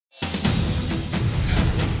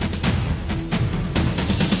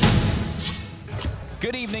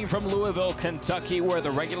Good evening from Louisville, Kentucky, where the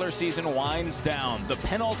regular season winds down. The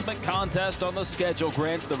penultimate contest on the schedule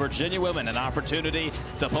grants the Virginia women an opportunity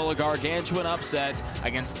to pull a gargantuan upset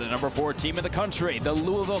against the number 4 team in the country, the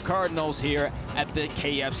Louisville Cardinals, here at the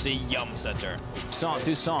KFC Yum Center.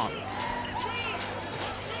 Toussaint.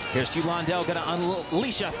 Here's Londell going to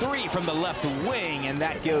unleash a 3 from the left wing, and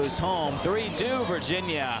that goes home. 3-2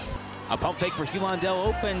 Virginia. A pump fake for Londell,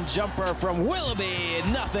 open jumper from Willoughby,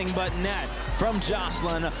 nothing but net from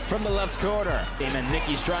Jocelyn from the left corner. And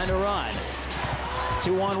Nikki's trying to run.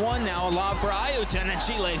 2-on-1 now, a lob for Ayutin, and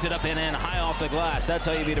she lays it up and in high off the glass. That's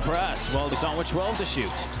how you beat a press. Well, Toussaint with 12 to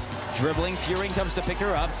shoot. Dribbling, Furing comes to pick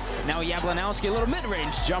her up. Now Jablonowski, a little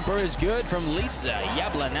mid-range jumper is good from Lisa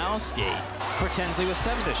Jablonowski. For Tinsley with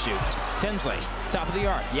 7 to shoot. Tinsley, top of the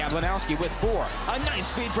arc. Jablonowski with 4. A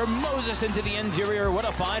nice feed from Moses into the interior. What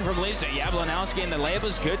a find from Lisa Jablonowski, and the layup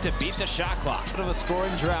is good to beat the shot clock. Bit of a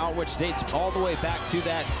scoring drought, which dates all the way back to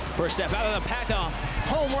that first step out of the pack. A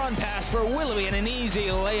home run pass for Willoughby and an easy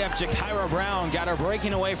layup. Jakira Brown got her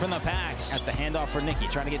breaking away from the packs. That's the handoff for Nikki,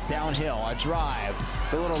 trying to get downhill. A drive.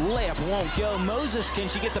 The little layup won't go. Moses, can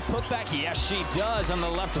she get the putback? Yes, she does on the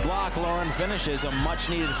left block. Lauren finishes a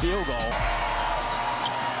much-needed field goal.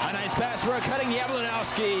 A nice pass for a cutting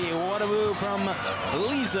Jablonowski. What a move from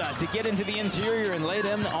Lisa to get into the interior and lay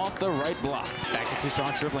them off the right block. Back to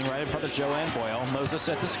Toussaint, dribbling right in front of Joanne Boyle. Moses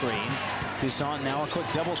sets a screen. Toussaint now a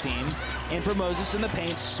quick double team. In for Moses in the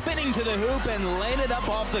paint, spinning to the hoop and laying it up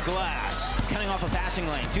off the glass. Cutting off a passing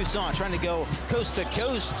lane. Toussaint trying to go coast to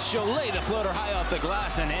coast. She'll lay the floater high off the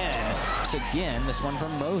glass and in. Once again, this one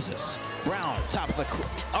from Moses. Brown, top of the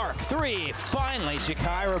arc, 3. Finally,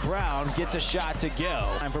 Jakira Brown gets a shot to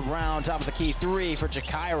go. Time for Brown, top of the key, 3 for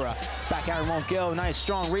Jakira. Back iron won't go. Nice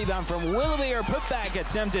strong rebound from Willoughby. Her putback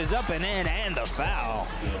attempt is up and in, and the foul.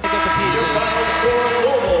 Pick up the pieces.